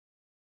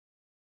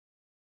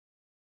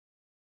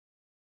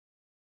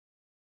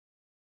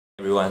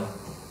everyone.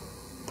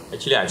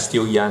 Actually, I'm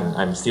still young.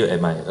 I'm still at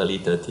my early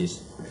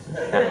 30s.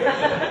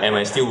 And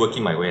I'm still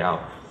working my way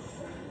out.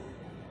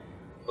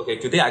 Okay,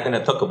 today I'm going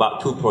to talk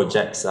about two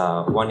projects.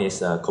 One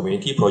is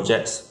community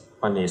projects,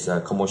 one is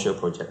commercial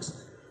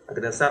projects. I'm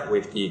going to start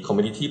with the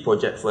community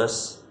project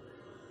first.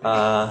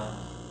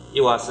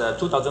 It was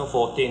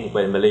 2014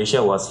 when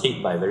Malaysia was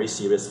hit by a very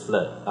serious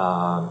flood.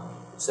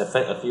 It's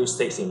affected a few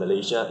states in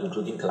Malaysia,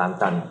 including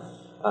Kelantan.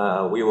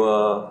 We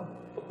were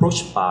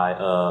approached by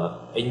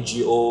an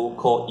NGO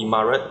called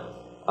Imarat.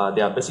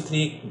 They are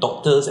basically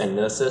doctors and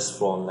nurses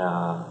from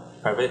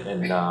private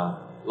and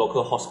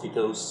local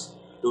hospitals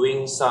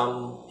doing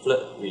some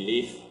flood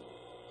relief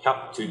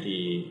help to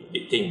the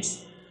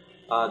victims.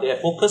 They have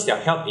focused their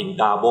help in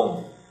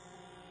Dabong.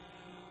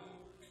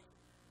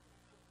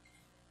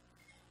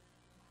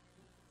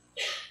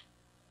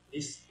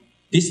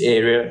 This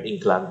area in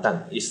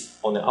Kelantan is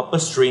on the upper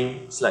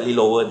stream, slightly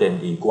lower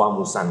than the Gua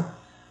Musang.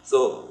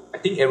 So I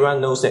think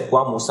everyone knows that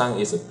Gua Musang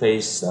is a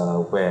place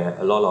where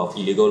a lot of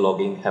illegal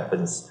logging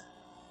happens.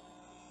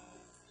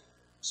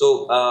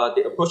 So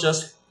they approached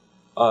us.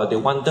 They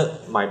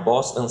wanted my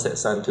boss, Ng Set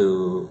San,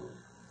 to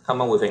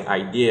come up with an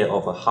idea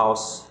of a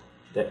house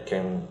that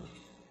can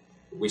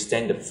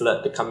withstand the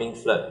flood, the coming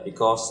flood,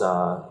 because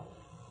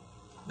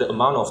the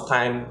amount of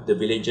time the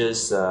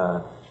villagers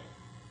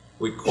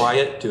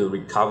required to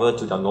recover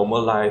to their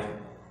normal life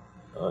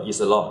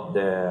is a lot.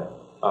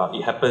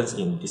 It happens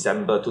in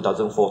December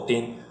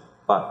 2014,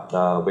 but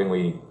when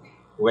we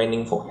went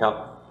in for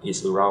help,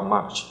 it's around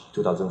March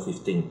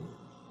 2015.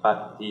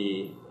 But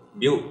the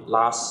build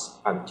lasts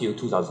until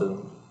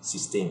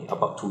 2016,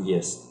 about 2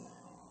 years.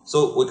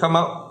 So we come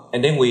out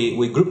and then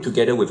we group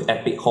together with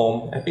Epic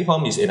Home. Epic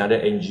Home is another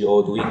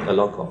NGO doing a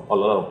lot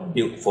of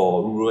build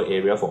for rural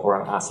area for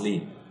Orang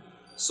Asli.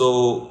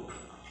 So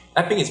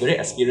Epic is very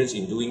experienced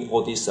in doing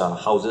all these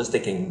houses. They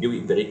can build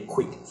it very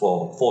quick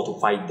for 4 to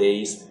 5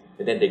 days.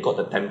 And then they got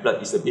the template.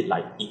 It's a bit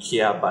like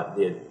IKEA, but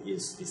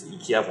it's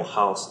IKEA for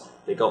house.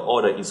 They got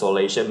all the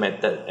installation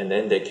method, and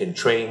then they can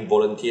train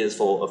volunteers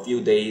for a few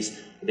days,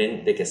 and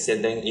then they can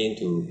send them in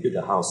to build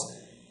the house.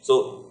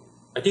 So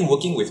I think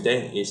working with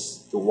them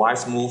is the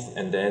wise move,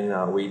 and then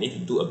we need to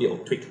do a bit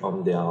of tweak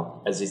on their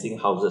existing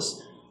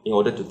houses in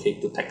order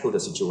to tackle the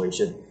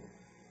situation.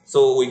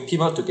 So we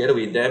came out together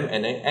with them,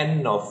 and then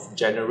end of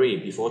January,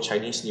 before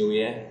Chinese New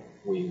Year,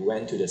 we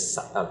went to the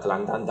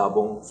Kelantan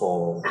Dabong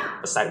for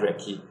a site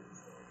recce.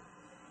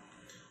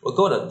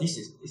 This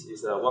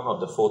is one of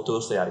the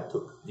photos that I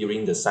took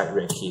during the site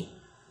recce.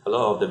 A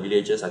lot of the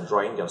villagers are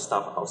drying their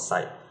stuff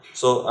outside.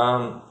 So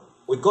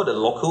we got a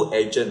local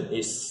agent.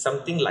 It's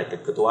something like a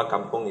ketua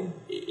kampung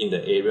in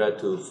the area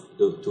to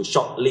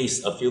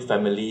shortlist a few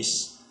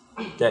families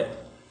that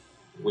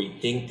we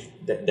think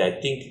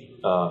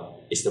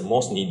is the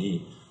most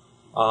needy.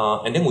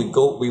 And then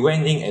we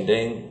went in and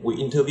then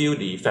we interviewed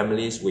the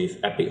families with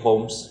Epic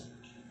Homes,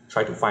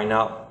 try to find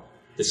out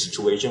the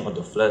situation of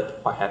the flood,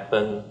 what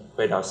happened,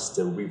 where does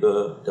the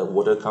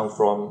water come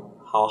from,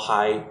 how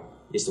high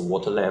is the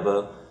water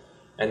level.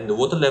 And the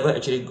water level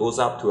actually goes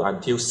up to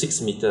until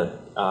 6 meters.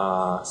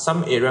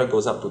 Some area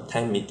goes up to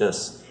 10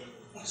 meters.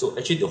 So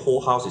actually the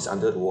whole house is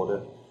under the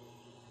water.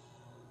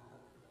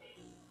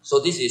 So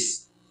this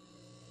is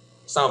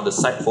some of the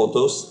site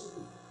photos.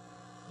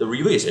 The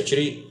river is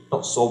actually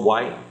not so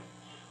wide.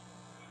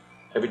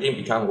 Everything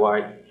become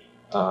wide.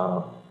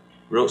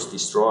 Roads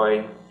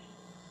destroyed.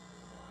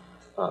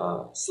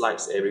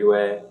 Slides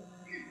everywhere.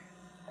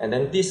 And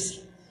then this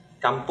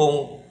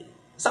kampung,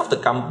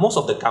 most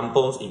of the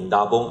kampungs in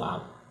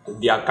Dabong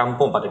they are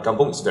kampung, but the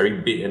kampung is very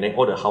big, and then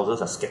all the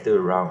houses are scattered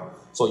around.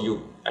 So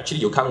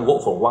you can't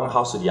walk from one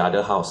house to the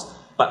other house.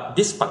 But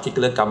this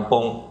particular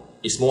kampung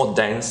is more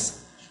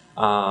dense.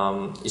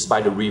 It's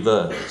by the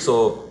river,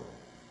 so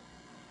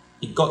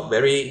it got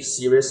very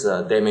serious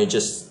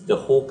damages. The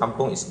whole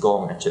kampung is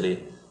gone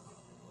actually.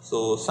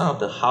 So some of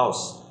the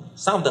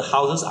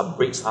houses are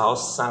brick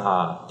house, some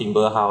are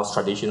timber house,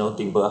 traditional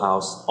timber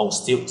house on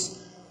stilts.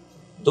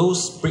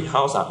 Those brick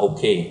houses are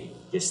okay,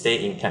 they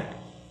stay intact.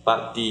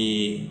 But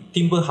the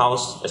timber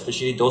house,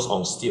 especially those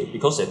on stilt,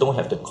 because they don't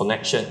have the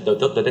connection,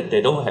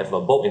 they don't have a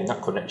bolt and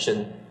nut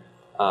connection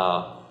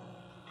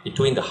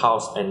between the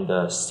house and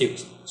the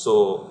stilt.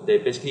 So they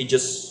basically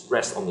just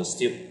rest on the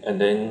stilt, and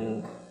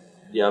then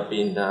they have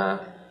been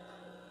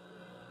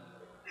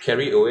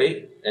carried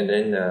away and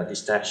then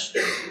disattached.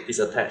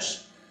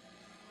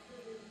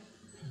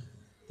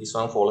 This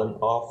one fallen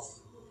off.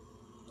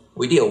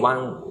 We did a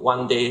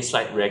one day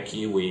site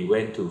recce. We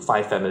went to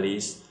 5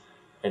 families,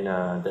 and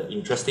the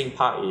interesting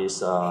part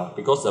is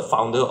because the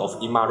founder of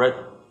Imarat,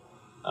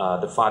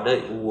 the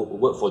father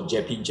worked for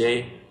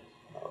JPJ,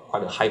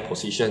 quite a high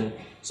position.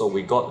 So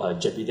we got a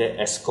JPJ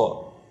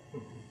escort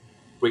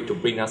to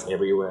bring us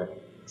everywhere.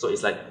 So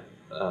it's like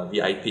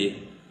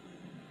VIP.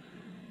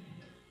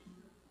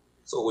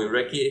 So we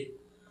recce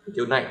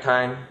until night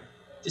time.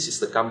 This is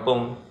the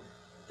kampung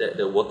that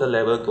the water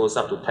level goes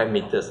up to 10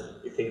 meters.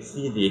 You can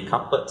see the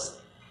carpets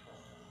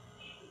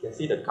You can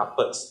see the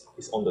carpets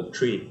is on the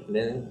tree. And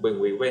then when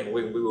we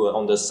were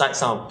on the side,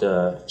 some of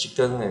the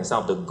chicken and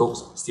some of the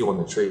goats still on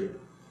the tree.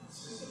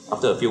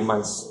 After a few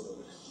months.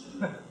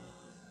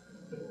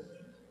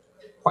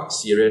 Quite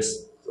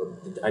serious. So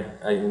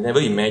I never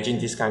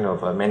imagined this kind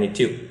of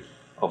magnitude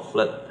of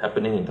flood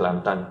happening in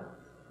Kelantan.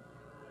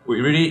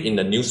 We read it in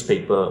the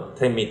newspaper,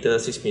 10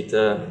 meters, 6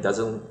 meters,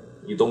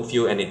 you don't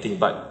feel anything,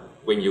 but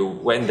when you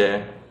went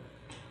there,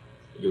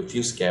 you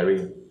feel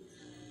scary.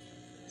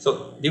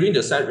 So during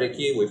the site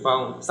recce, we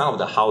found some of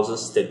the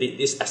houses that did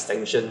this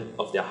extension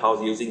of their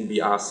house using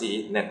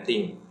BRC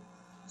netting.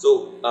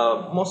 So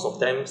most of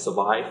them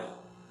survived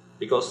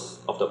because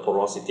of the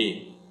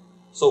porosity.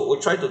 So we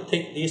try to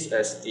take this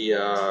as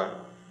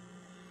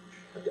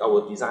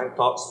our design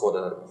thoughts for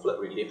the flood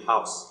relief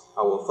house.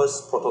 Our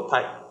first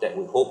prototype that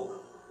we hope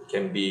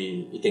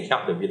it can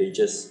help the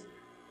villagers.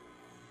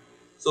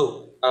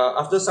 So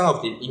after some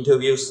of the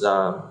interviews,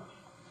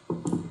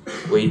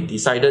 we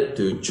decided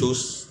to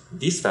choose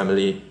this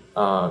family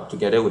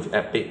together with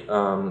Epic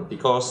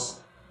because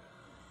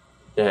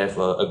they have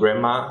a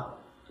grandma,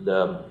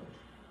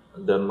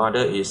 the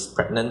mother is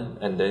pregnant,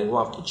 and then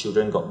one of the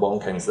children got bone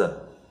cancer.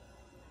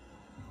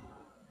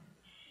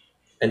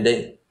 And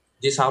then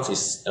this house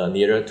is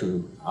nearer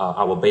to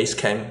our base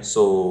camp,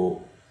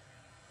 so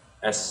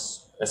as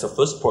a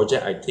first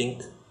project, I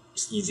think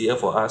it's easier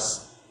for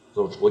us.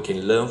 So we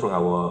can learn from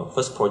our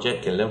first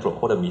project, can learn from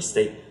all the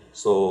mistakes,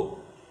 so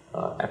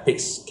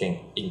Epics can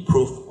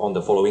improve on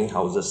the following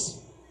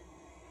houses.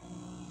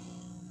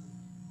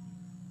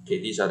 Okay,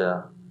 these are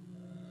the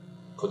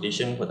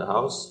conditions for the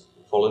house,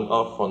 fallen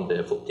off from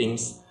the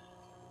footings,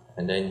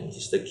 and then this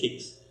is the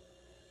kids.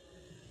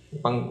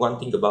 One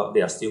thing about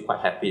they are still quite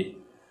happy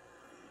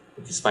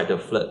despite the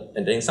flood,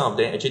 and then some of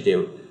them actually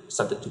they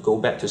started to go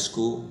back to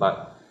school,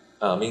 but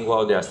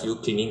meanwhile they are still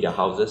cleaning their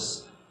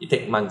houses. It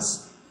takes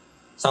months.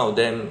 Some of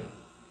them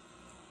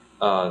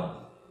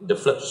the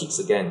flood hits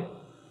again,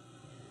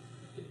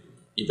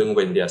 even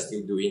when they are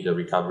still doing the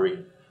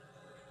recovery.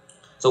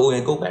 So when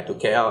we go back to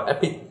KL,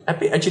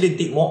 Epic actually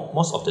did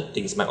most of the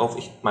things. My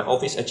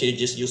office actually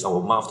just used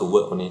our mouth to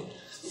work on it.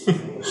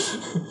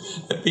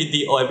 Epic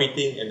did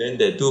everything, and then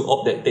they do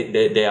all that.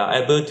 They are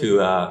able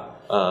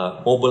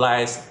to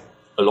mobilize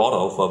a lot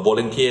of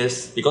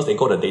volunteers because they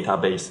got a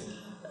database,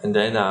 and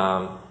then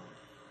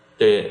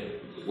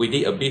we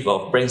did a bit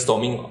of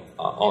brainstorming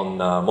on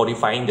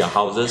modifying their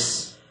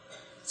houses.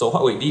 So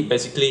what we did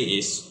basically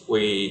is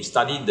we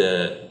studied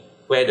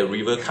where the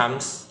river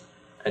comes,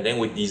 and then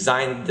we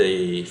designed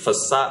the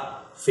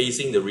facade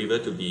facing the river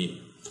to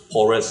be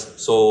porous.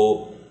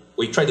 So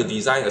we try to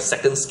design a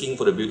second skin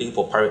for the building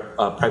for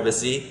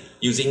privacy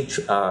using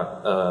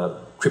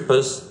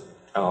creepers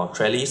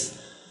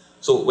trellis.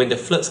 So when the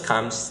floods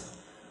comes,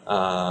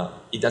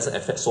 it doesn't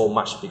affect so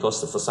much because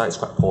the facade is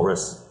quite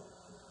porous,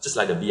 just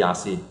like the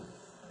BRC.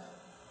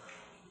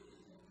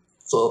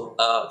 So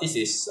this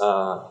is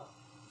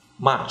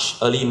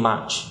early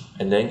March,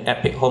 and then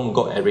Epic Home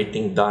got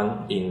everything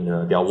done in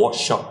their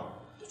workshop,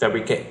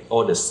 fabricate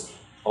all the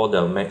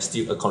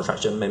steel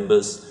construction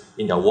members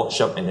in their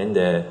workshop, and then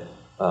they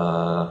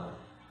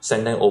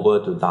send them over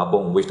to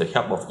Dabong with the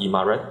help of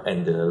Imarat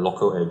and the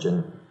local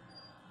agent.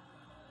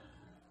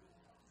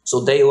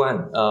 So day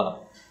one,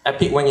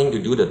 Epic went in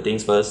to do the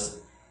things first.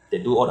 They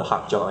do all the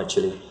hard job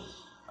actually.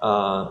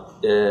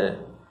 They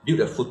build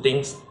the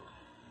footings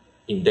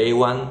in day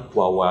one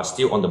while we are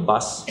still on the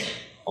bus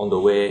on the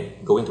way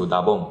going to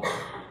Dabong.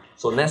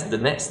 So the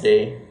next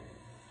day,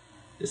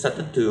 they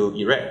started to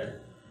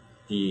erect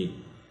the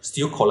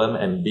steel column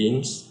and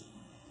beams.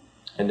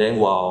 And then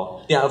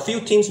while there are a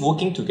few teams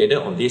working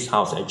together on this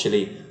house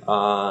actually,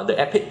 the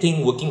Epic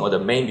team working on the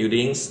main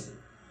buildings,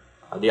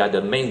 they are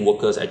the main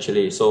workers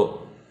actually.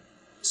 So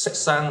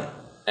Seksang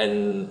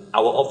and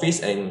our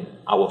office and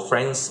our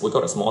friends, we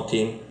got a small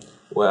team.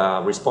 We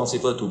are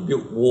responsible to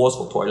build walls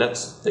for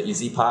toilets, the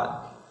easy part.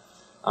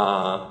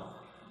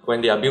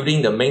 When they are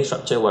building the main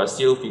structure, we are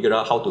still figuring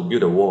out how to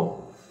build a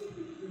wall.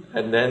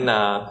 And then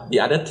the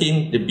other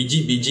team, the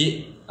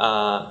BG,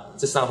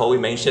 just now how we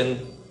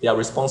mentioned, they are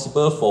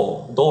responsible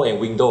for door and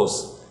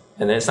windows,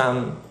 and then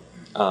some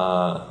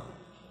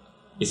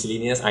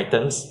miscellaneous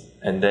items,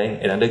 and then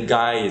another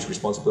guy is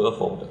responsible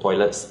for the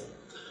toilets.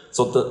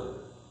 So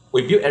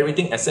we build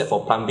everything except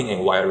for plumbing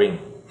and wiring.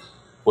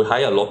 We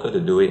hire a local to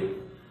do it.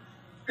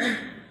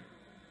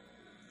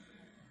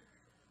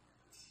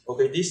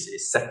 Okay, this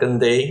is second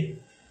day.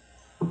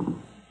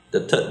 The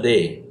third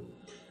day,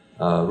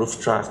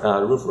 roof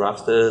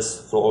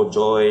rafters, floor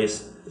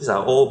joists, these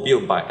are all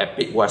built by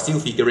Epic. We are still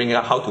figuring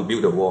out how to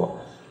build the wall.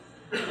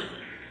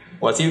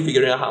 We are still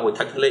figuring out how we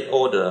calculate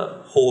all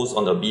the holes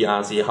on the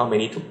BRC, how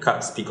many to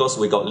cut, because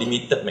we got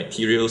limited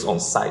materials on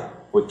site.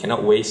 We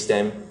cannot waste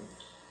them.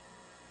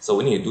 So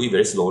we need to do it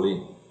very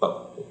slowly,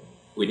 but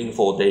within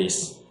 4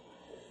 days.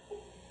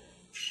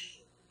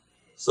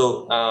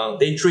 So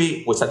day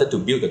 3, we started to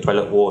build the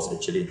toilet walls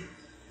actually.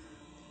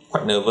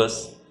 Quite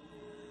nervous.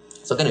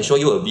 So I'm going to show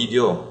you a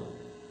video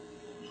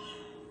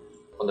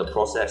on the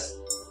process.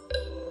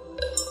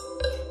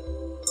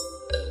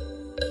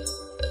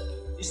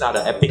 these are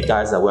the epic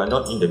guys that were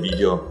not in the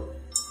video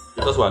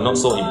because we are not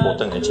so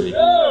important actually.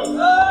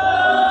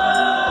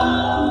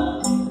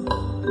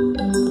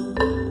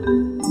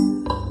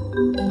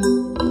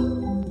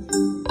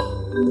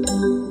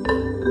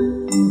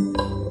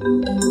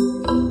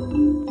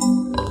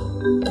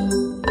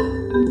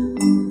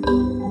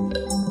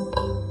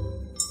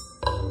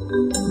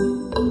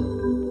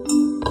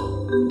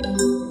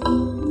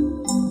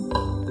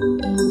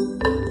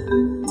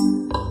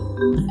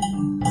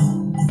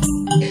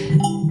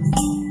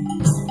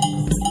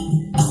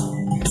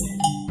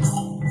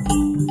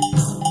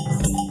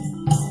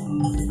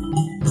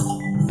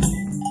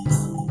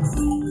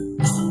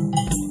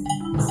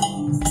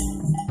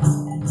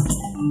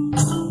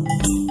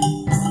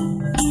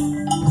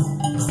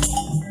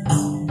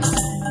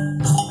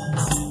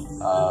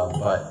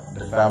 But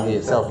the family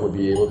itself would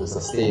be able to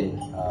sustain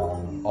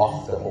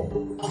off the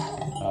home.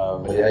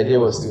 But the idea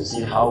was to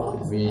see how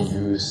could we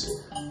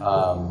use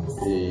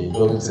the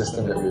building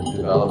system that we've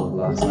developed over the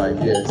last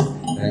 5 years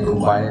and then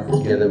combine it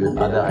together with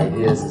other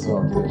ideas as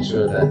well to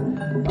ensure that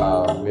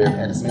we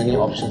have as many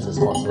options as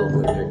possible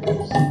for the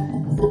victims.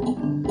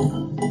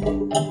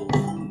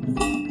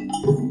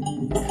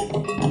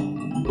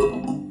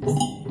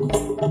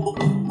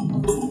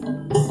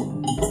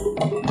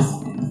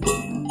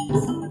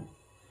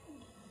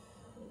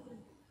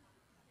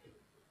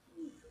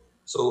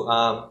 So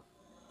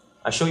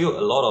I show you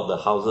a lot of the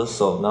houses,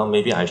 so now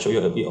maybe I show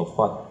you a bit of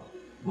what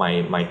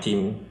my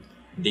team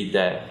did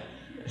there.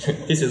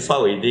 This is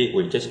what we did.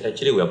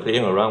 We are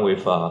playing around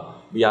with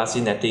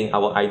BRC netting.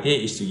 Our idea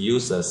is to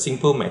use a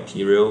simple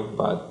material,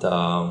 but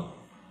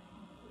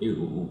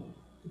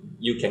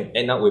you can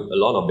end up with a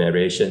lot of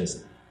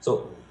variations.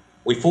 So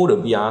we fold the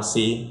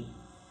BRC,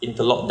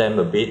 interlock them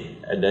a bit,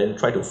 and then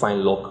try to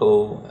find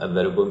local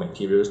available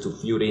materials to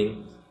fill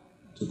in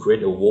to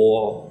create a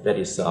wall that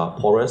is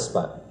porous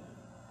but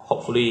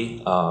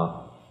hopefully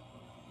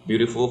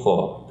beautiful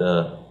for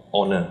the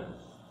owner.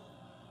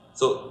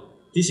 So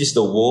this is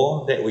the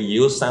wall that we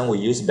use. Some we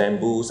use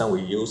bamboo, some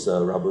we use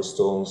rubber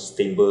stones,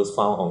 timbers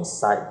found on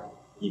site,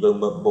 even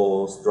mud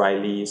balls, dry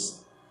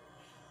leaves.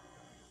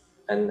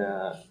 And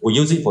we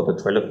use it for the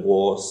toilet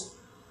walls.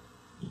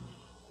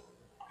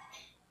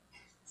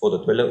 For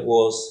the toilet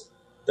walls,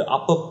 the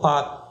upper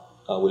part,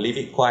 we leave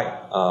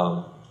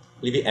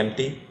it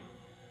empty.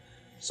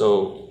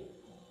 So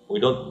we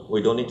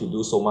don't need to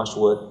do so much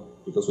work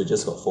because we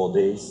just got 4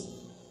 days.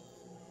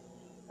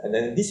 And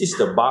then this is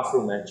the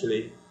bathroom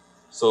actually.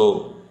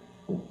 So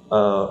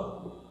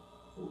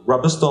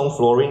rubber stone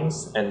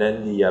floorings and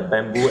then the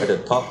bamboo at the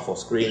top for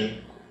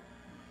screen.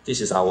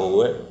 This is our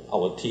work,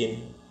 our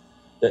team.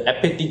 The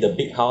Epic did the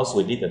big house,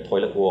 we did the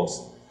toilet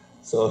walls.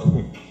 So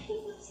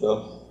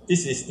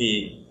this is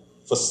the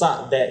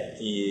facade that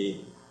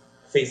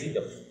facing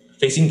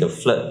the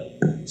flood.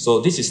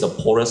 So this is the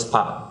porous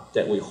part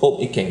that we hope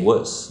it can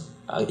work.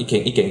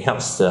 It can help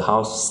the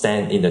house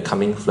stand in the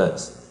coming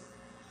floods.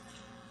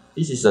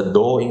 This is the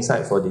door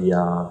inside for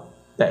the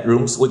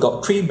bedrooms. We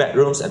got 3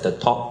 bedrooms at the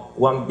top,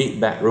 1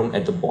 big bedroom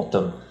at the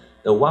bottom.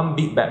 The 1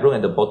 big bedroom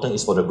at the bottom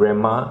is for the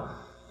grandma,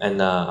 and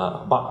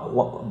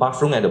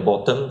bathroom at the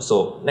bottom,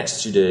 so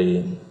next to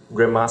the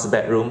grandma's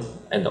bedroom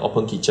and the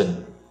open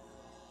kitchen.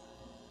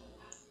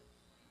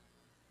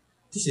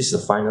 This is the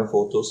final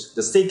photos.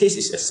 The staircase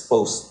is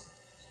exposed.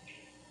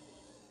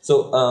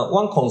 So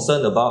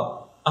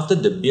after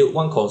the build,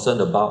 one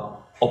concern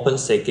about open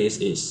staircase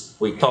is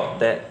we thought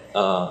that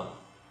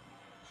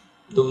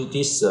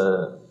these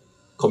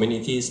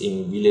communities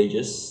in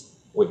villages,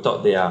 we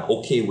thought they are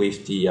okay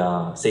with the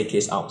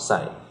staircase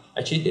outside.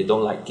 Actually, they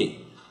don't like it,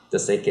 the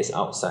staircase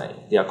outside.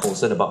 They are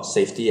concerned about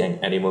safety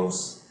and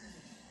animals.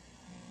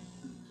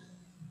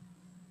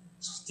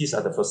 So these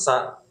are the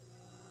facade,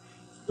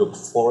 the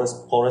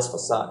porous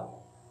facade,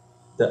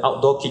 the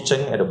outdoor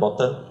kitchen at the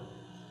bottom,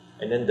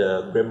 and then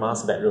the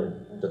grandma's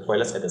bedroom, the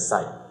toilets at the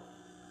side.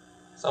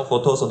 Some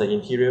photos on the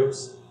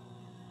interiors.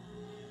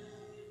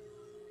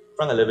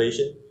 Front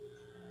elevation.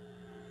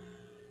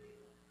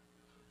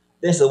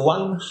 There's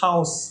one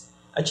house.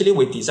 Actually,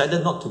 we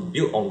decided not to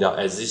build on the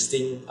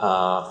existing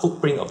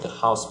footprint of the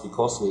house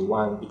because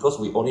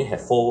we only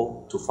have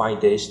 4 to 5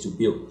 days to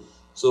build.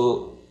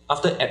 So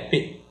after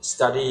Epic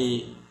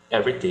study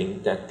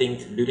everything, they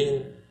think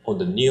building on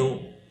the new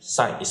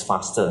site is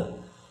faster.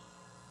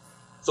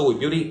 So we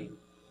build it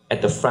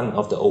at the front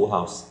of the old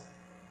house.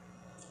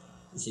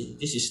 See,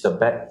 this is the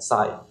back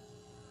side.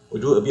 We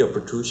do a bit of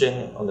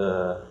protrusion on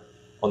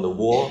the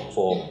wall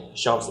for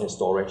shelves and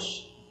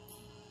storage.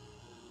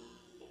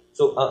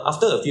 So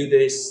after a few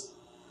days,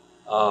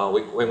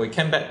 when we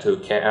came back to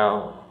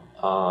KL,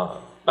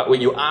 but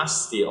when you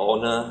ask the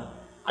owner,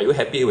 are you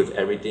happy with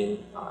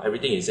everything?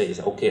 Everything he said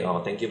is okay,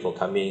 thank you for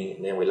coming,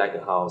 and then we like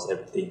the house,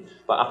 everything.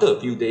 But after a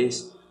few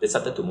days, they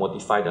started to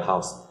modify the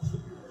house.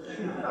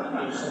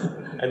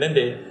 And then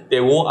they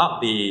wore up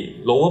the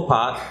lower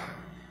part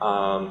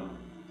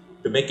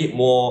to make it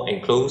more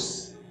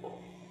enclosed.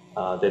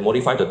 They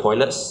modified the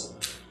toilets.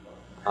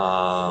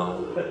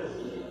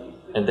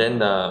 And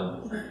then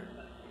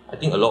I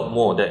think a lot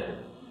more that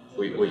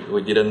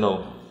we didn't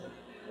know.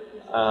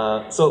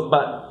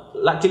 But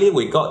luckily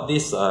we got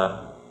this.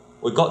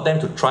 We got them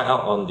to try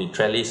out on the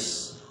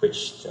trellis,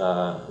 which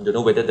don't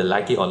know whether they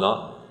like it or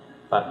not.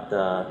 But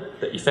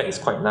the effect is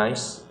quite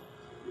nice.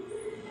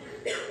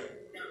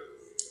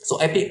 So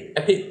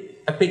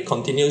Epic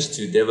continues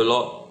to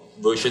develop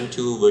version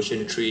 2,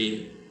 version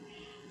 3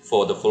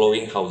 for the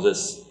following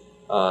houses,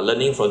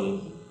 learning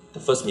from the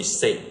first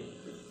mistake.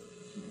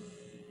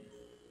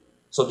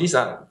 So this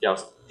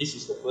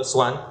is the first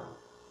one,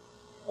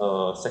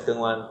 second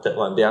one, third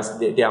one.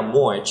 There are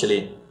more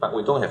actually, but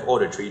we don't have all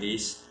the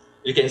 3Ds.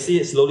 You can see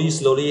it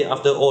slowly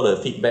after all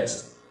the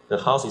feedbacks, the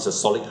house is a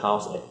solid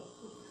house.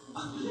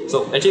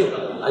 So actually,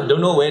 I don't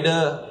know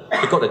whether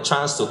we got a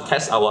chance to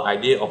test our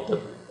idea of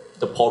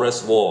the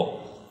porous wall.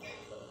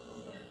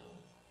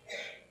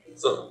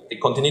 So they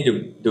continue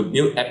to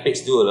build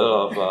Epics, do a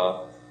lot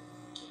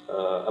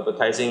of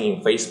advertising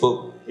in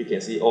Facebook. You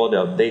can see all the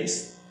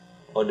updates,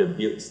 all the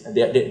builds.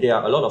 There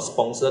are a lot of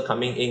sponsors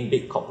coming in,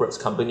 big corporate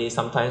companies.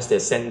 Sometimes they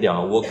send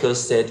their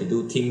workers there to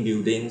do team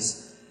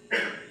buildings.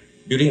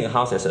 Building a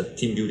house as a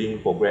team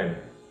building program.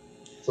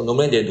 So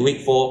normally they do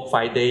it for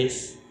 5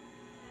 days.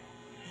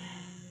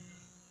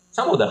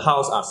 Some of the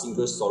houses are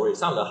single story,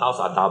 some of the houses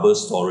are double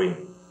story.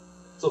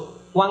 So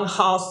one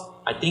house,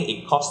 I think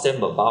it costs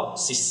them about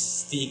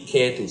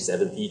 60K to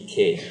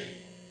 70K,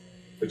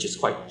 which is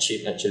quite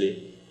cheap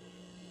actually.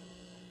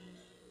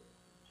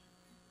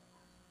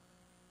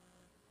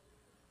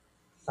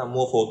 Some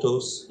more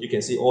photos. You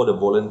can see all the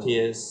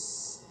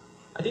volunteers.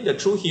 I think the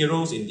true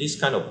heroes in this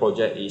kind of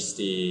project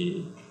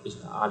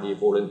are the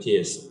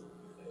volunteers.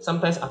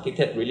 Sometimes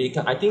architect really,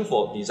 I think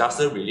for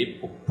disaster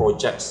relief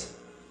projects,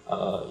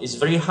 it's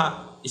very hard.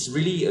 It's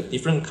really a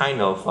different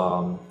kind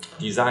of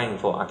design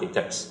for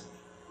architects,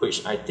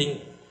 which I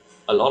think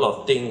a lot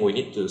of things we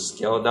need to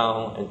scale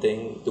down, and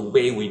then the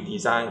way we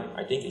design,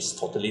 I think is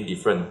totally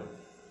different.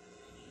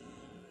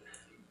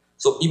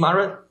 So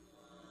Imarat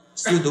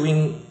still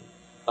doing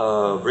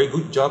a very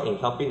good job in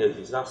helping the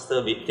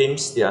disaster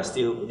victims. They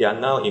are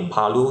now in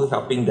Palu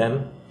helping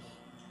them.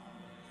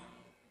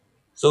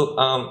 So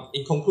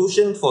in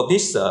conclusion, for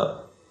this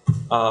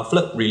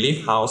flood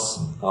relief house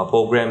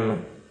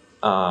program,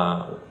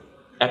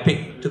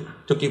 Epic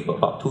took it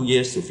about 2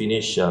 years to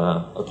finish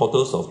a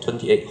total of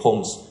 28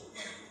 homes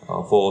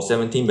for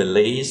 17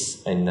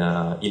 Malays and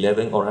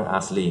 11 Orang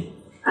Asli.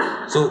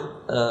 So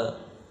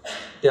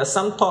there are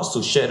some thoughts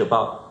to share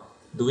about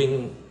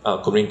doing a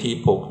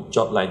community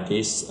job like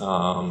this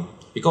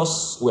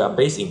because we are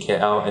based in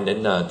KL and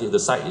then the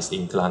site is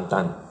in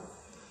Kelantan.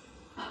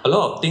 A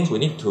lot of things we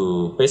need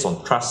to, based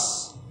on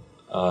trust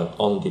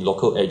on the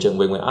local agent,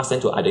 when we ask them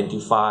to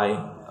identify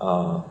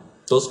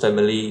those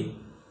families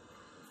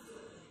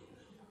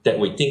that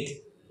we think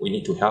we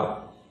need to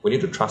help, we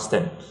need to trust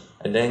them.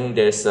 And then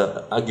there's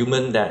an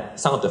argument that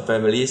some of the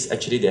families,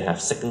 actually they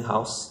have second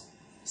house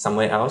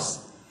somewhere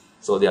else,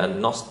 so they are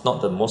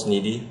not the most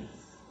needy.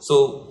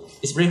 So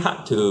it's very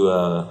hard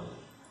to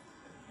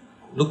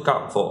look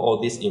out for all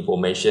this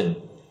information.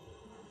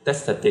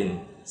 That's the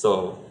thing.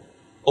 So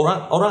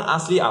Orang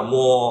Asli are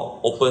more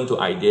open to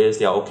ideas.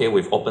 They are okay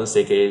with open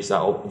staircase. They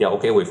are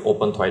okay with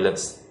open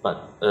toilets.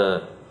 But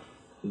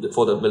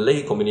for the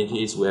Malay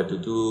communities, they have to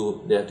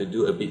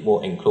do a bit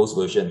more enclosed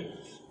version.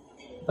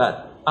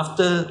 But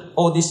after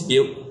all this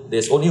built,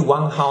 there's only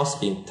one house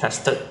being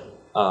tested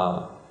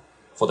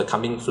for the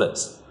coming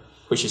floods,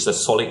 which is a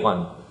solid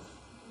one.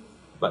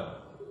 But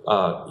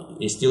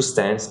it still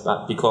stands,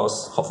 but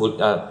because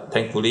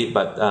thankfully,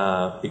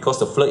 because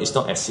the flood is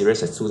not as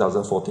serious as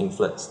 2014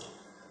 floods.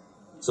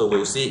 So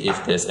we'll see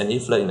if there's any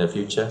flood in the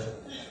future.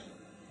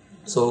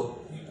 So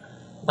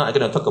now I'm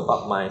going to talk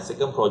about my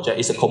second project.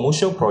 It's a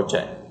commercial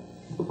project.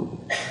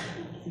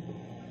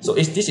 So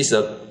this is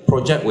a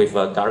project with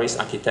a Garis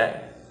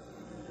architect.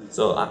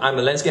 So I'm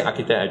a landscape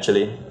architect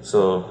actually.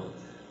 So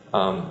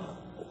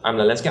I'm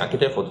the landscape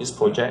architect for this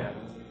project.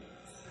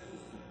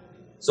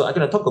 So I'm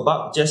going to talk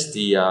about just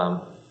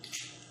I'm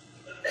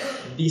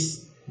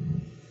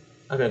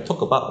going to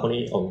talk about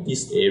only on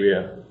this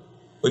area.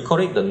 We call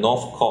it the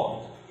North Court.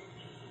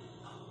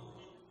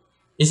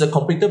 It's a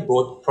completed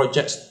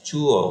project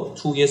 2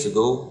 years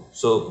ago.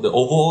 So the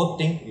overall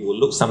thing, it will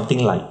look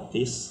something like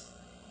this.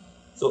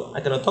 So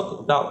I'm going to talk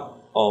about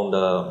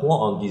more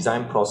on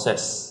design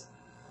process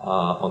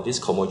on these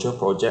commercial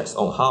projects,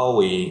 on how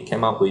we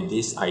came up with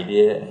this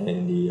idea and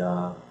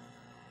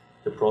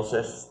the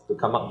process to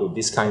come up with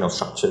this kind of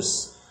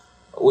structures.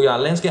 We are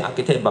landscape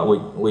architects, but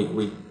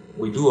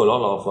we do a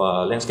lot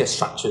of landscape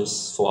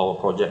structures for our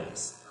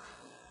projects.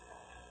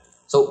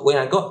 So when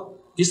I got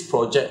this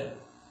project,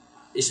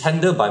 it's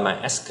handled by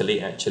my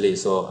ex-colleague actually,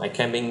 so I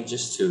came in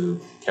just to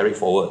carry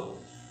forward.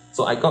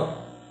 So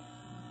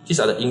these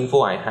are the info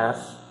I have.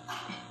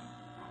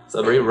 It's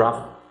a very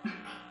rough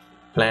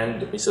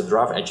plan, it's a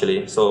draft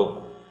actually.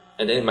 So,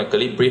 and then my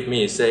colleague briefed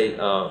me and say,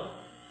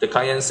 the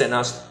client sent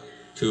us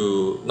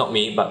to, not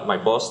me, but my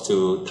boss,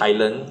 to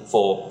Thailand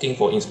for looking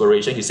for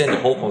inspiration. He sent the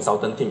whole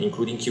consultant team,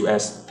 including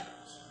QS.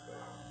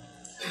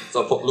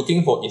 So for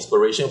looking for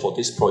inspiration for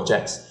these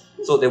projects.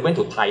 So they went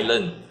to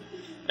Thailand.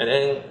 And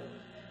then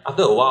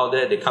after a while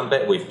there, they come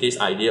back with this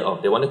idea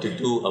of they wanted to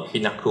do a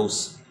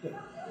pinnacles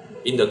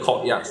in the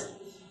courtyards.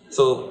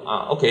 So,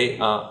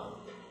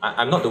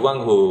 I'm not the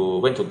one who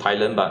went to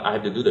Thailand, but I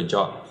have to do the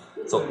job.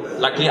 So,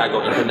 luckily I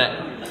got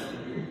internet.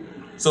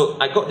 So,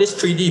 I got this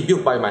 3D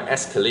built by my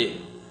ex-colleague.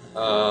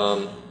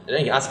 And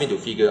then he asked me to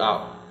figure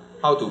out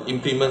how to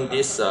implement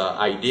this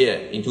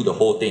idea into the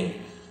whole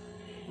thing.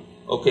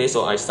 Okay,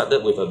 so I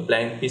started with a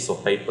blank piece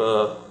of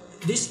paper.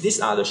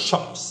 These are the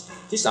shops.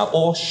 These are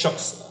all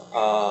shops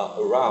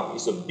around.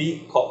 It's a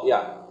big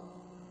courtyard.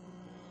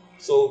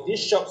 So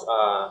these shops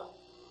are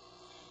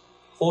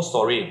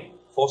four-story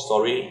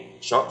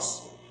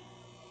shops,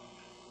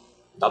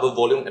 double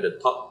volume at the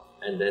top,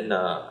 and then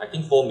I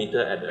think 4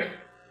 meter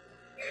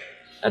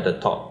at the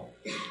top.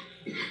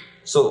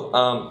 So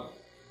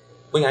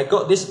when I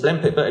got this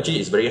blank paper, actually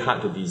it's very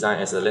hard to design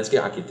as a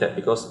landscape architect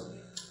because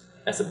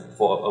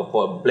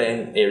for a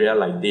blank area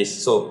like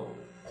this, so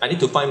I need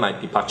to find my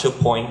departure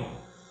point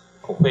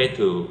of where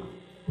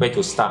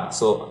to start.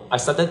 So I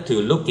started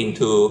to look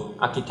into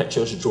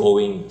architectural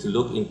drawing, to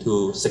look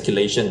into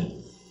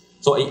circulation.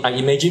 So I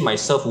imagine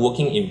myself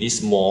working in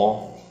this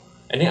mall,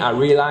 and then I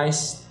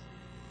realized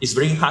it's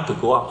very hard to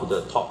go up to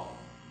the top.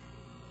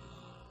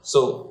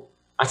 So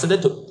I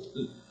started to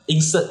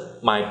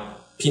insert my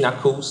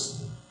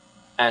pinnacles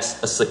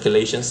as a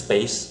circulation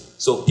space,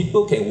 so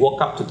people can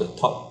walk up to the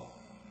top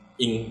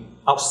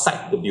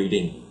outside the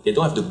building. They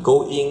don't have to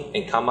go in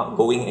and come up,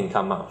 go in and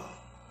come up.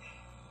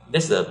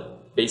 That's the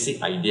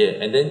basic idea.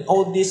 And then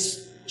all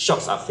these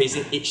shops are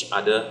facing each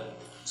other.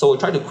 So we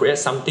try to create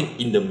something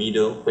in the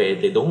middle where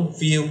they don't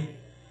feel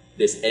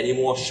there's any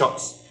more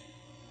shops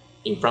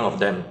in front of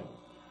them.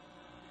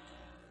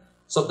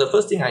 So the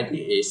first thing I did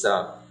is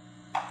I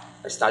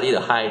studied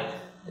the height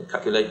and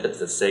calculated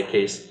the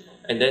staircase.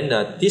 And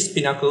then these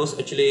pinnacles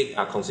actually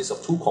consist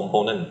of two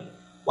components.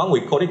 One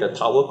we call it the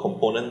tower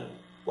component.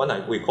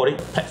 One we call it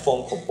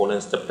platform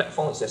components. The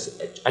platform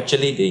is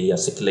actually the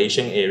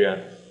circulation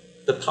area.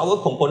 The tower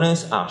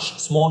components are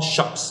small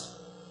shops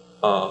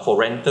for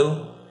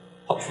rental,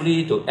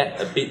 hopefully to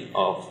add a bit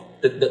of...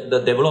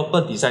 The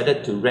developer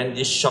decided to rent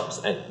these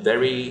shops at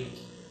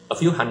a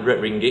few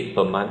hundred ringgit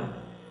per month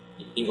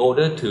in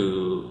order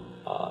to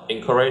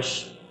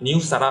encourage new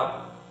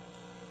startup,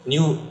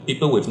 new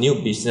people with new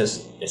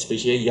business,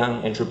 especially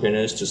young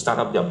entrepreneurs, to start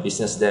up their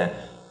business there,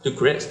 to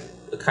create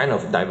a kind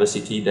of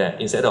diversity there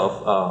instead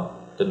of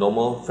the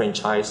normal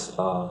franchise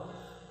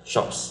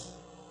shops.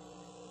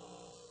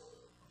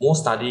 More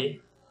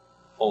study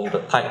on the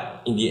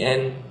type. In the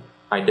end,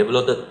 I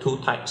developed two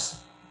types.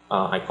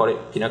 I call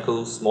it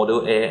pinnacles,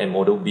 Model A and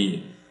Model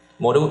B.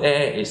 Model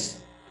A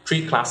is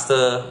 3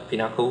 cluster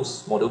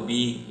pinnacles. Model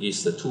B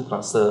is the 2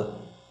 cluster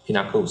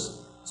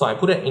pinnacles. So I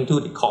put it into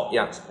the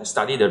courtyard. I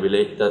study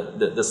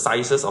the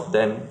sizes of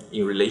them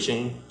in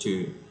relation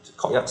to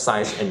courtyard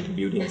size and the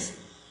buildings.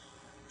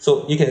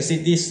 So you can see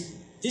this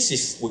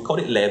is, we call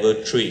it level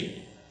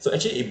 3. So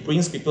actually it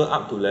brings people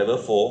up to level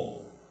 4.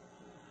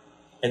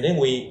 And then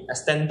we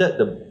extended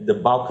the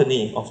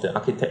balcony of the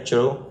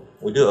architectural.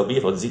 We do a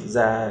bit of a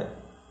zigzag.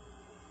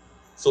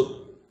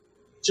 So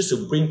just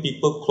to bring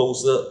people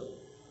closer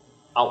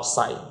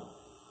outside.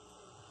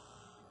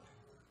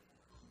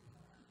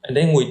 And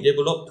then we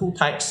develop 2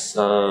 types.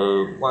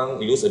 One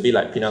we use a bit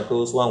like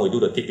pinnacles. One we do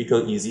the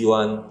typical easy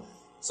one.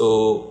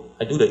 So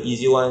I do the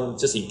easy one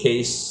just in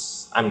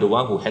case I'm the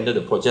one who handle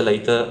the project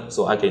later,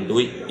 so I can do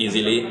it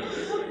easily.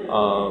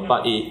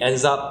 But it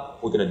ends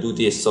up we're gonna do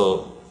this,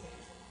 so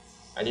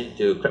I need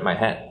to crack my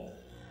head.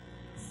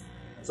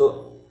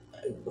 So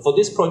for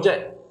this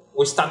project,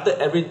 I started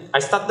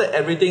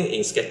everything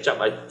in SketchUp.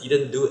 I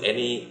didn't do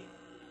any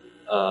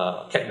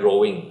CAD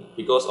drawing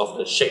because of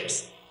the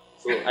shapes.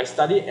 So I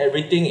studied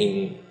everything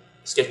in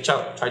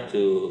SketchUp, tried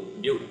to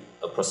build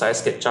a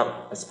precise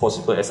SketchUp as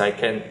possible as I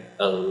can,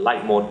 a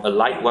light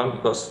one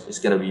because it's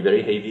gonna be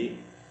very heavy.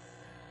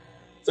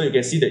 So you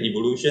can see the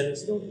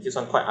evolutions. This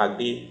one quite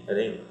ugly, and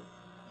then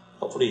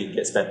hopefully it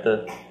gets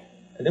better.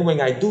 And then when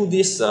I do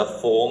this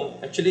form,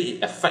 actually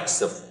it affects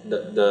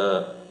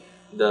the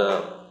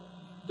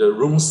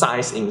room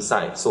size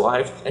inside. So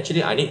I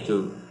need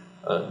to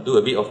do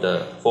a bit of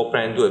the floor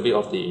plan, do a bit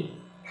of the...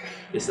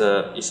 It's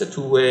a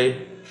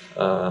two-way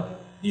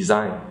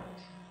design.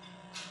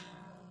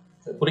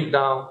 So put it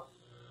down.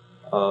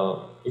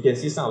 You can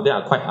see some of them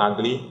are quite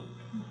ugly.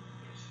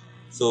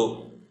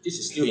 So this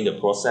is still in the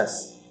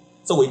process.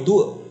 So we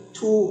do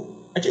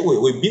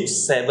we built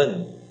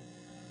 7.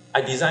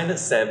 I designed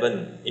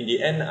 7. In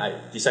the end,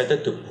 I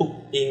decided to put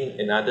in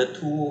another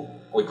 2,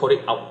 we call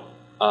it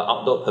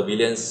outdoor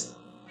pavilions.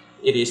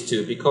 It is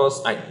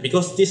because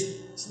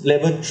this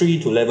level 3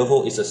 to level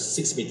 4 is a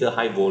 6 meter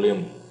high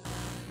volume.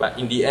 But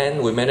in the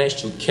end, we managed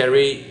to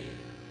carry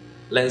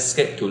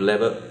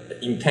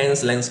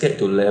intense landscape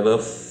to level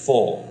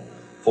 4.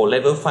 For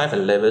level 5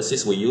 and level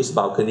 6, we use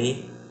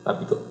balcony. But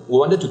because we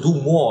wanted to do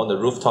more on the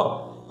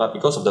rooftop, but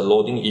because of the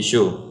loading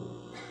issue,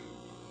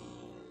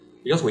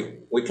 because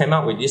we came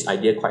up with this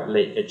idea quite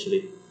late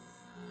actually.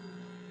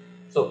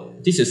 So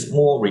this is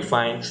more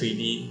refined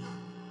 3D,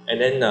 and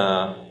then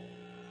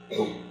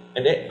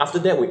And then after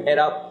that, we add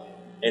up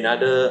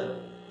another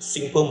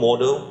simple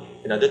model,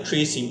 another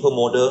 3 simple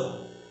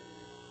model,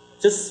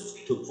 just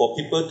for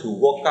people to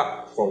walk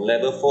up from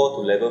level 4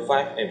 to level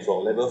 5 and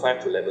from level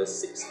 5 to level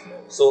 6.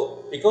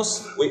 So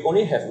because we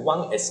only have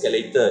one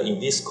escalator in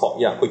this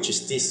courtyard, which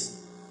is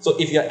this. So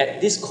if you're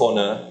at this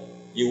corner,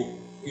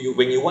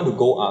 when you want to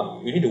go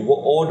up, you need to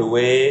walk all the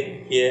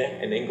way here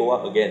and then go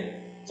up again.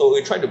 So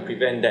we try to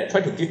prevent that,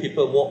 try to give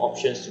people more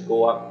options to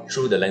go up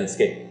through the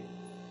landscape.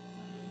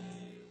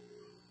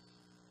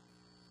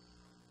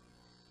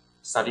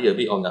 Study a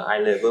bit on the eye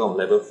level, on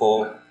level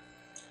 4.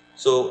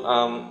 So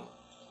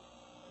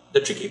the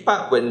tricky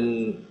part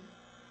when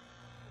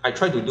I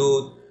try to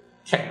do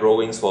CAD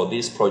drawings for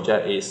this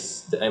project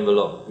is the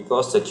envelope,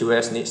 because the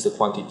QS needs the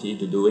quantity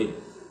to do it.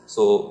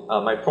 So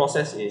my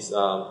process is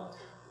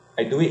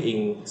I do it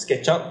in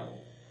SketchUp,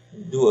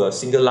 do a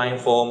single line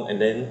form,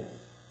 and then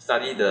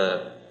study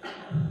the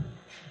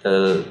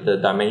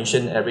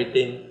dimension,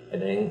 everything,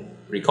 and then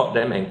record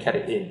them and CAD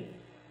it in.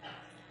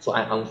 So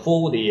I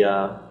unfold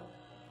the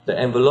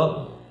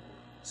envelope,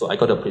 so I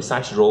got the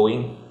precise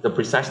drawing, the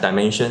precise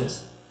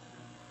dimensions.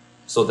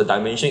 So the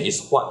dimension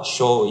is what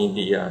show in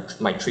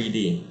my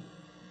 3D.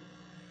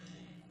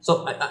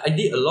 So I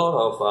did a lot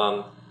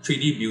of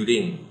 3D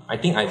building. I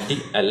think I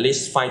did at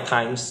least 5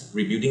 times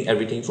rebuilding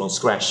everything from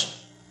scratch.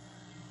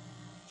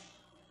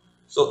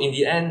 So in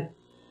the end,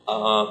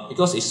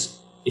 because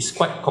it's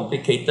quite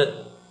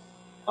complicated,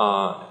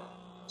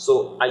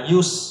 so I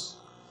use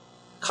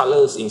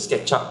colors in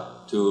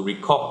SketchUp to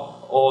record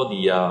all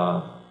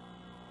the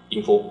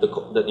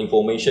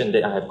information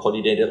that I have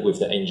coordinated with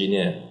the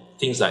engineer.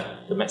 Things like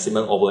the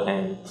maximum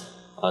overhang,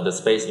 the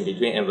space in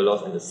between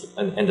envelopes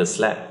and the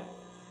slab.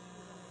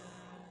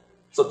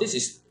 So this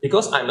is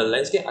because I'm a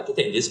landscape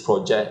architect in this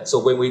project. So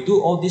when we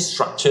do all these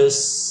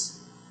structures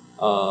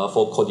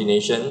for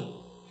coordination,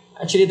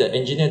 actually the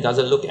engineer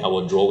doesn't look at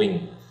our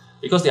drawing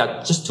because they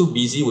are just too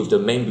busy with the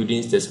main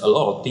buildings. There's a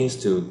lot of things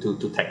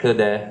to tackle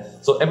there.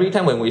 So every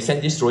time when we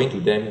send this drawing to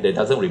them, they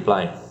doesn't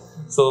reply.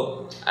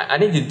 So I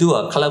need to do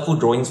a colorful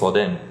drawings for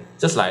them,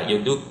 just like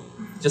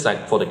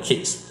for the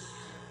kids.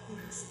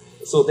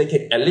 So they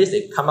can at least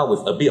come up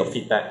with a bit of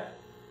feedback.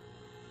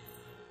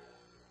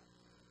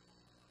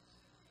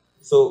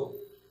 So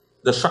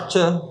the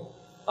structure,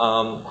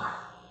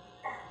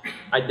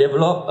 I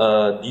develop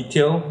a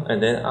detail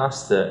and then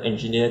ask the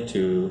engineer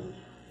to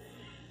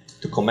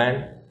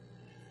comment.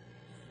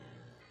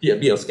 Did a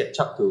bit of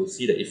SketchUp to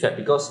see the effect,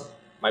 because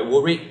my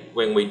worry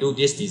when we do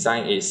this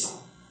design is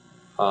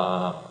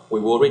we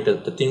worry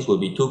that the things will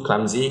be too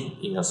clumsy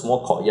in a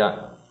small courtyard.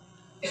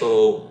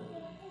 So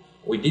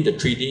we did the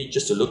 3D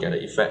just to look at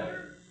the effect,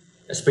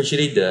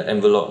 especially the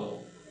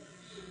envelope.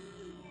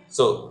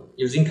 So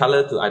using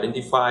color to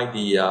identify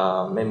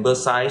the member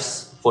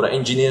size for the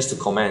engineers to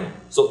comment.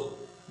 So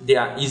they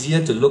are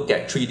easier to look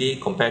at 3D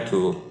compared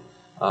to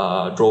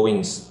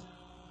drawings.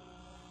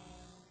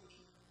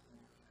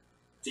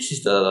 This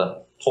is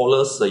the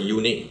tallest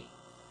unit.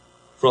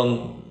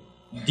 From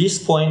this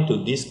point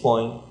to this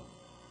point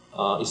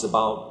is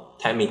about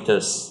 10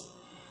 meters.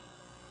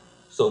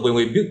 So when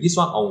we built this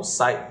one on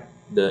site,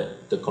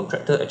 the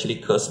contractor actually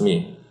cursed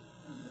me.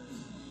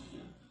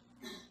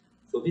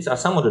 So these are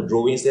some of the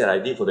drawings that I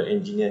did for the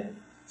engineer.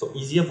 So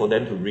easier for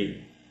them to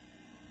read.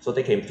 So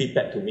they can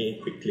feedback to me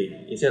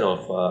quickly instead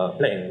of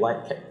black and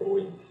white CAD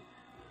drawing.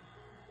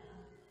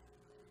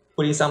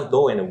 Putting some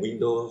door and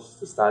windows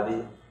to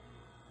study.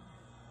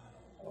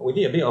 We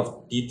did a bit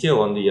of detail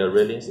on the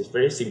railings. It's a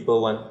very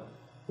simple one.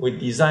 We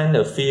designed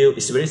a few.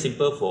 It's very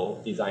simple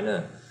for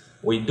designer.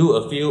 We do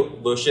a few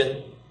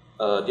version,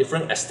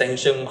 different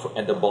extension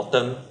at the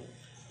bottom,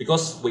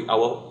 because with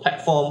our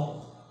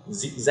platform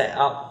zigzag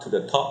up to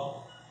the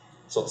top.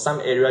 So some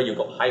area you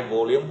got high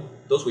volume.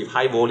 Those with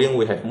high volume,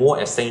 we have more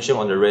extension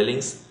on the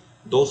railings.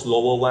 Those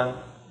lower one,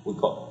 we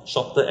got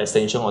shorter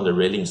extension on the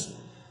railings.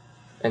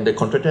 And the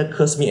contractor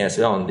cursed me as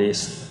well on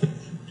this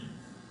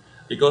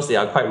because they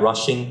are quite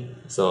rushing.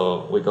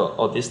 So we got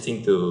all these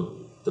things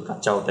to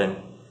kacau them.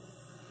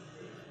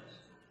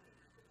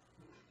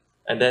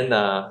 And then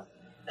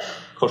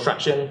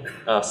construction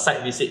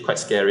site visit, quite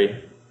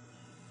scary.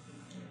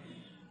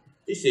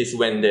 This is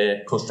when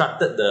they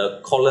constructed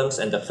the columns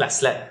and the flat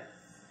slab.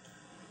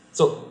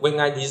 So when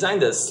I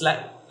designed the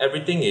slab,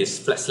 everything is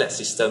flat slab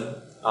system.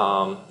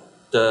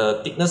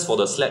 The thickness for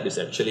the slab is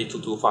actually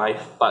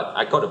 225, but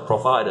I got a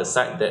profile at the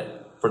side that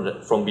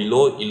from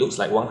below it looks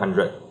like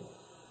 100.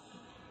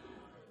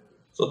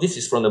 So this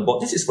is from the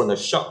this is from the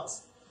shot.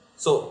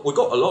 So we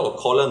got a lot of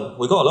column.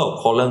 We got a lot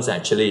of columns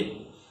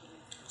actually.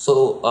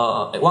 So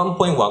at one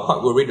point we were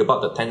quite worried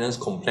about the tenants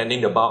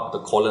complaining about the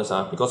columns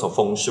because of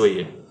feng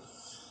shui.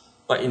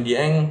 But in the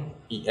end,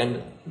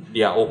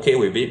 they are okay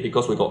with it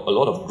because we got a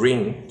lot of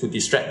green to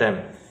distract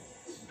them.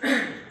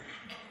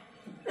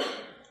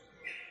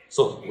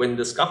 So when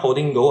the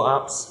scaffolding go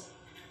up,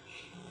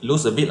 it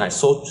looks a bit like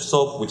So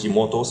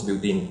Fujimoto's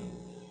building.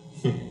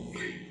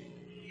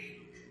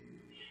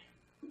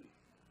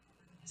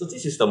 So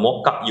this is the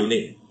mock-up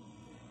unit.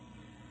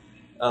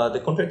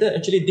 the contractor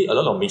actually did a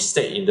lot of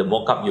mistake in the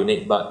mock-up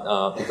unit,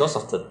 but because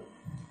of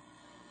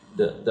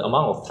the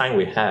amount of time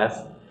we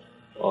have,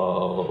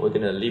 we're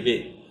going to leave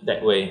it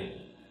that way.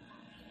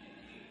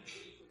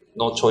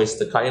 No choice.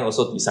 The client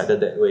also decided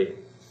that way.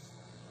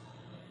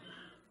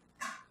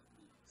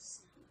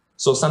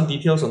 So some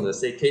details on the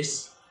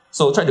staircase.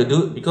 So try to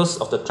do it because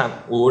of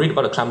we're worried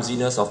about the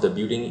clumsiness of the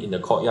building in the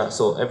courtyard.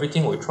 So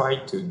everything we try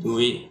to do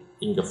it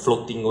in the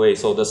floating way.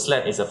 So the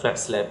slab is a flat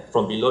slab.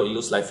 From below it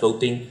looks like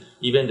floating.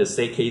 Even the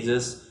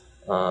staircases,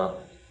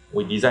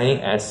 we design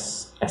it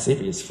as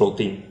if it's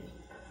floating.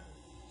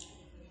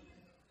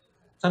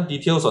 Some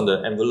details on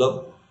the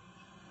envelope.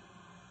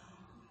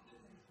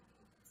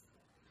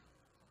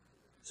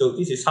 So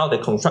this is how they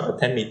construct a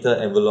 10-meter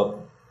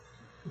envelope.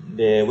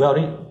 They weld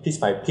it piece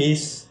by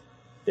piece.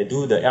 They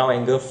do the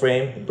L-angle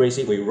frame, brace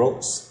it with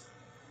ropes,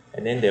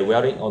 and then they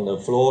weld it on the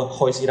floor,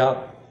 hoist it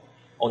up.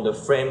 On the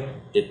frame,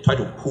 they try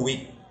to pull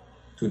it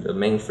to the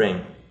main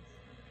frame.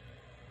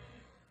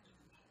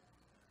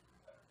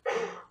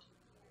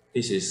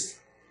 This is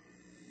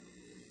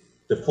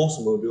the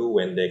post module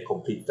when they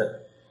completed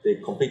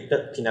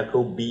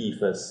Pinnacle B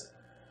first.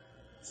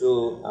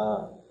 So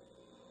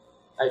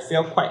I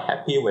felt quite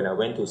happy when I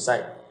went to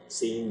site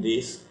seeing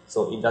this.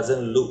 So it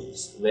doesn't look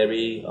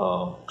very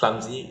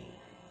clumsy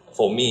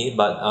for me,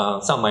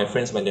 but some of my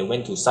friends, when they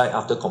went to site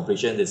after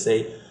completion, they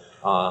say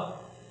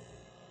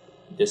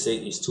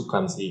it's too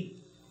clumsy.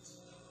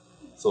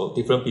 So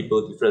different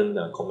people, different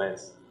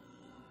comments.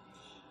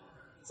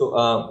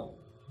 So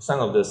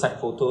some of the site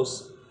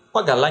photos.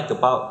 What I like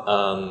about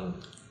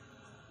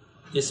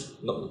this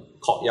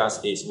courtyards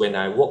is when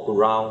I walk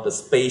around the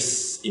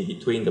space in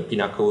between the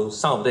pinnacles,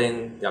 some of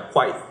them they are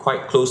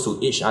quite close to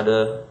each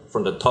other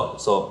from the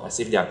top, so as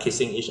if they are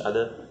kissing each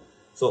other.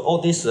 So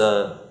all this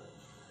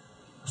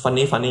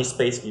funny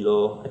space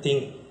below, I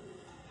think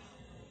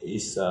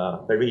is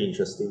very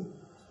interesting.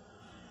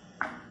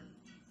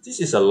 This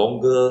is a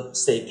longer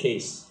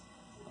staircase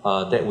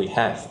that we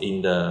have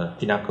in the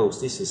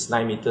pinnacles. This is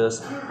 9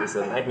 meters. It's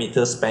a 9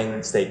 meter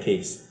span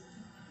staircase.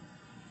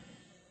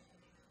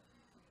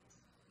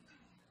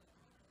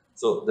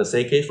 So the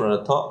staircase from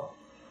the top,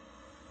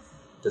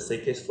 the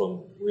staircase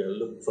we'll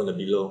look from the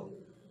below.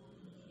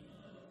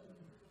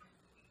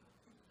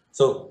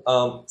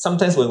 So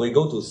sometimes when we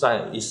go to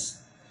site,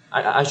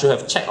 I should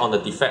have checked on the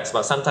defects,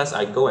 but sometimes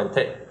I go and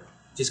take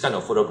this kind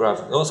of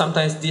photograph.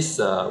 Sometimes these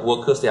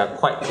workers, they are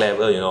quite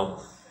clever,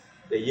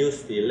 They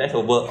use the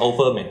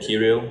leftover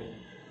material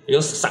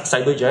because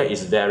cyberjet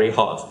is very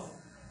hot.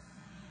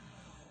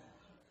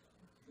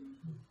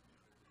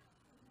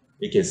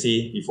 You can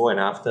see before and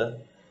after.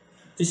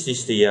 This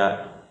is the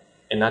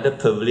another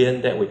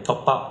pavilion that we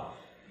top up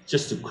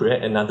just to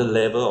create another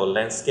level or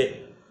landscape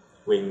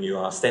when you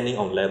are standing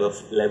on level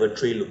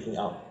 3 looking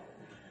out.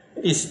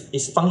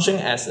 It's function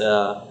as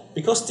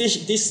because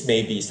this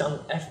may be some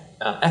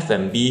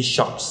F&B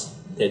shops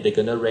that they're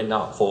gonna rent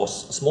out for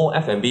small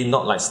F&B,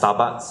 not like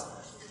Starbucks.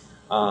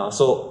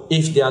 So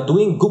if they are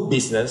doing good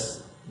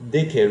business,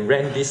 they can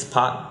rent this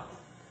part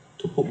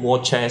to put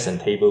more chairs and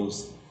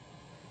tables.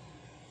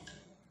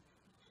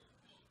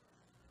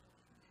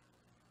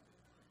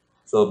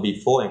 So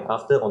before and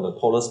after on the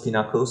tallest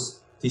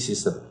pinnacles, this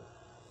is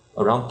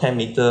around 10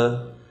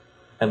 meter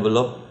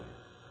envelope.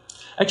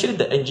 Actually,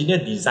 the engineer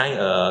designed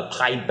a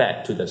tie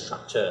back to the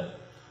structure.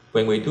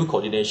 When we do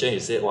coordination, he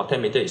said,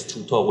 10 meter is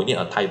too tall, we need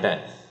a tie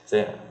back.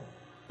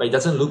 But it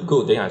doesn't look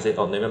good. Then I said,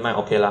 never mind,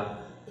 okay lah,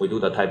 we do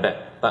the tie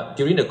back. But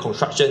during the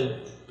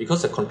construction,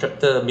 because the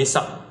contractor missed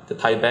up the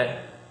tie back,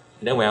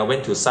 and then when I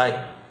went to site,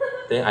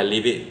 then I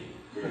leave it.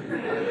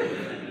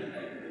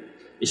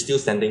 It's still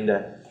standing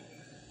there.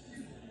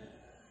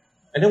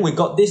 And then we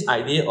got this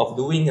idea of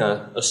doing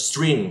a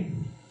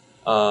stream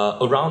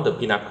around the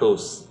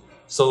pinnacles.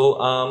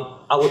 So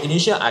our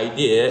initial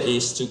idea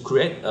is to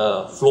create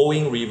a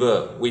flowing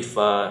river with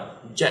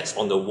jets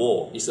on the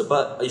wall. It's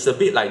a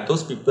bit like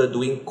those people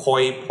doing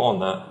koi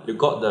pond. You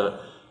got the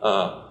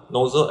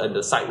nozzle and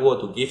the side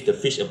wall to give the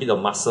fish a bit of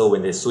muscle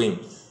when they swim.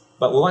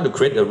 But we want to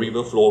create the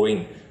river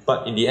flowing.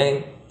 But in the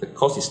end, the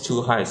cost is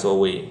too high, so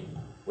we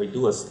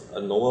do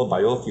a normal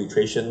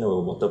biofiltration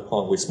or water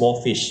pond with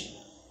small fish.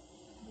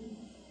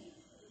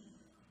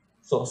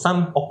 So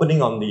some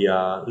opening on the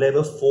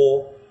level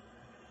 4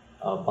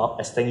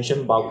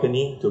 extension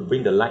balcony to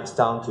bring the lights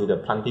down to the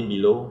planting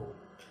below.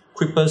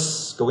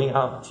 Creepers going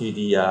up to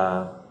the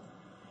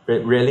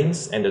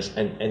railings and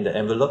the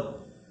envelope.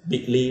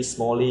 Big leaves,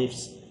 small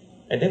leaves.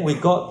 And then we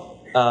got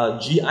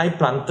GI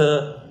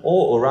planter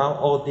all around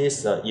all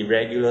this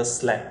irregular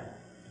slab.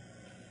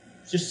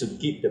 Just to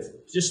give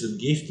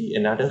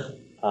another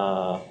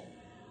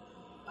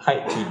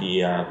height to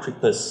the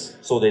creepers.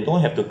 So they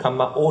don't have to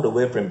come up all the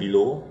way from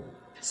below.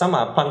 Some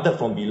are planted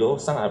from below,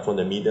 some are from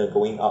the middle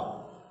going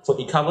up. So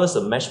it covers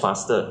the mesh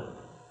faster.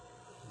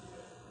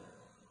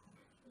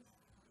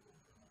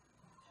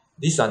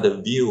 These are the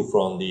view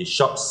from the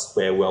shops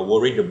where we are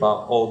worried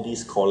about all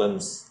these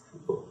columns.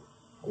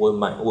 We're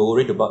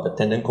worried about the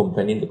tenant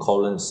complaining the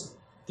columns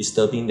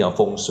disturbing their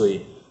feng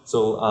shui.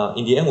 So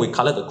in the end, we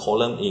colored the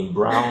column in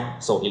brown,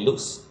 so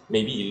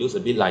maybe it looks a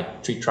bit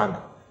like tree trunk.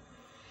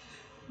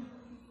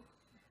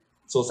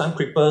 So some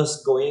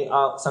creepers going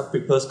up, some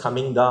creepers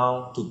coming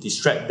down to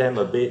distract them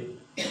a bit.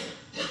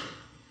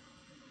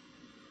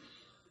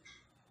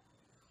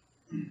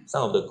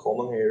 Some of the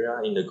common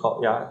area in the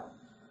courtyard.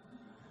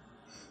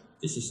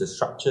 This is the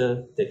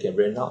structure they can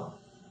rent out.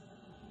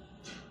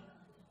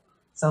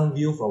 Some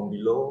view from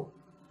below.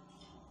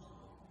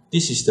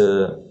 This is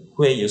the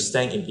where you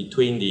stand in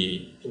between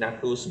the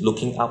pinnacles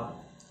looking up.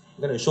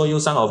 I'm going to show you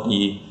some of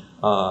the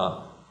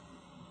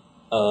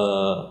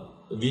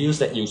views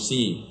that you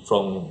see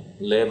from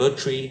level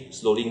 3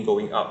 slowly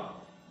going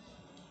up.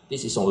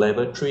 This is on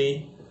level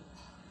 3.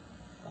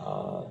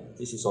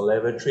 This is on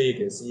level 3. You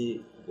can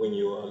see when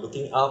you are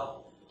looking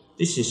up.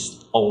 This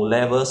is on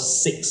level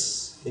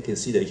 6. You can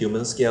see the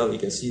human scale. You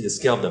can see the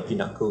scale of the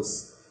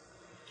pinnacles.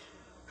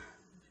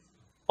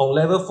 On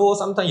level 4,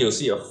 sometimes you'll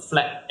see a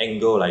flat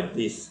angle like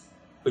this,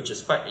 which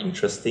is quite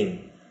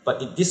interesting.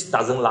 But this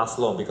doesn't last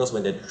long because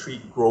when the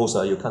tree grows,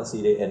 you can't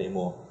see it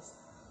anymore.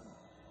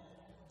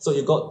 So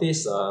you got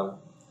this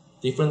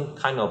different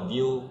kind of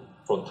view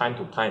from time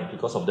to time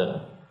because of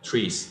the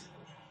trees.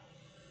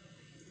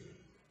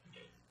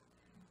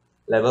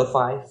 Level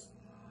 5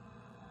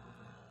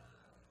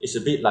 is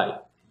a bit like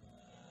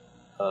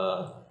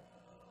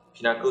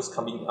pinnacles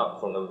coming up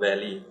from the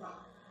valley.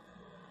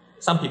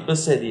 Some people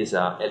say these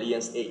are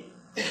aliens 8.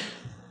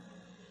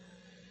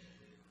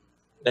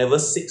 Level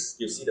 6,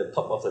 you see the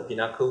top of the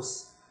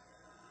pinnacles.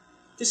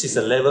 This is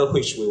a level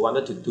which we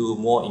wanted to do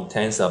more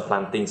intense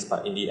plantings,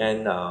 but in the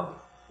end,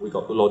 we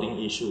got a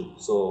loading issue.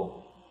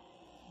 So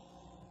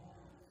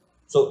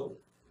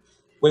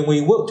when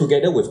we work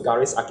together with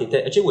Gary's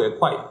architect, actually we're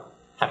quite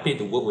happy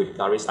to work with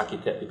Gary's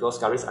architect because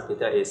Gary's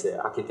architect is an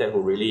architect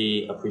who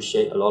really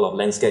appreciates a lot of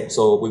landscape.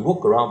 So we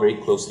work around very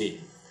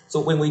closely. So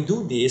when we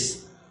do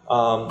this,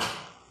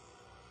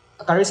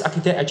 Gary's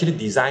architect actually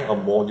designed a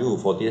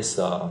module for this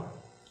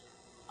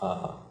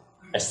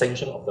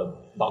extension of the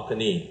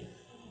balcony.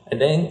 And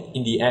then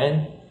in the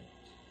end,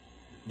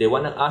 they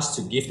wanted us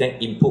to give them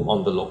input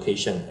on the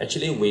location.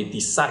 Actually, we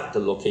decide the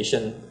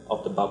location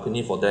of the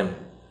balcony for them.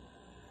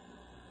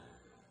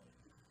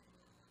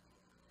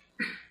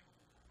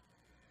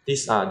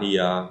 These are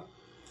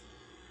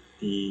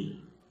the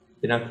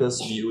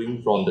pinnacles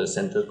viewing from the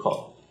center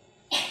court.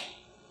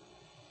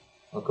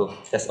 Okay,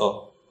 that's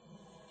all.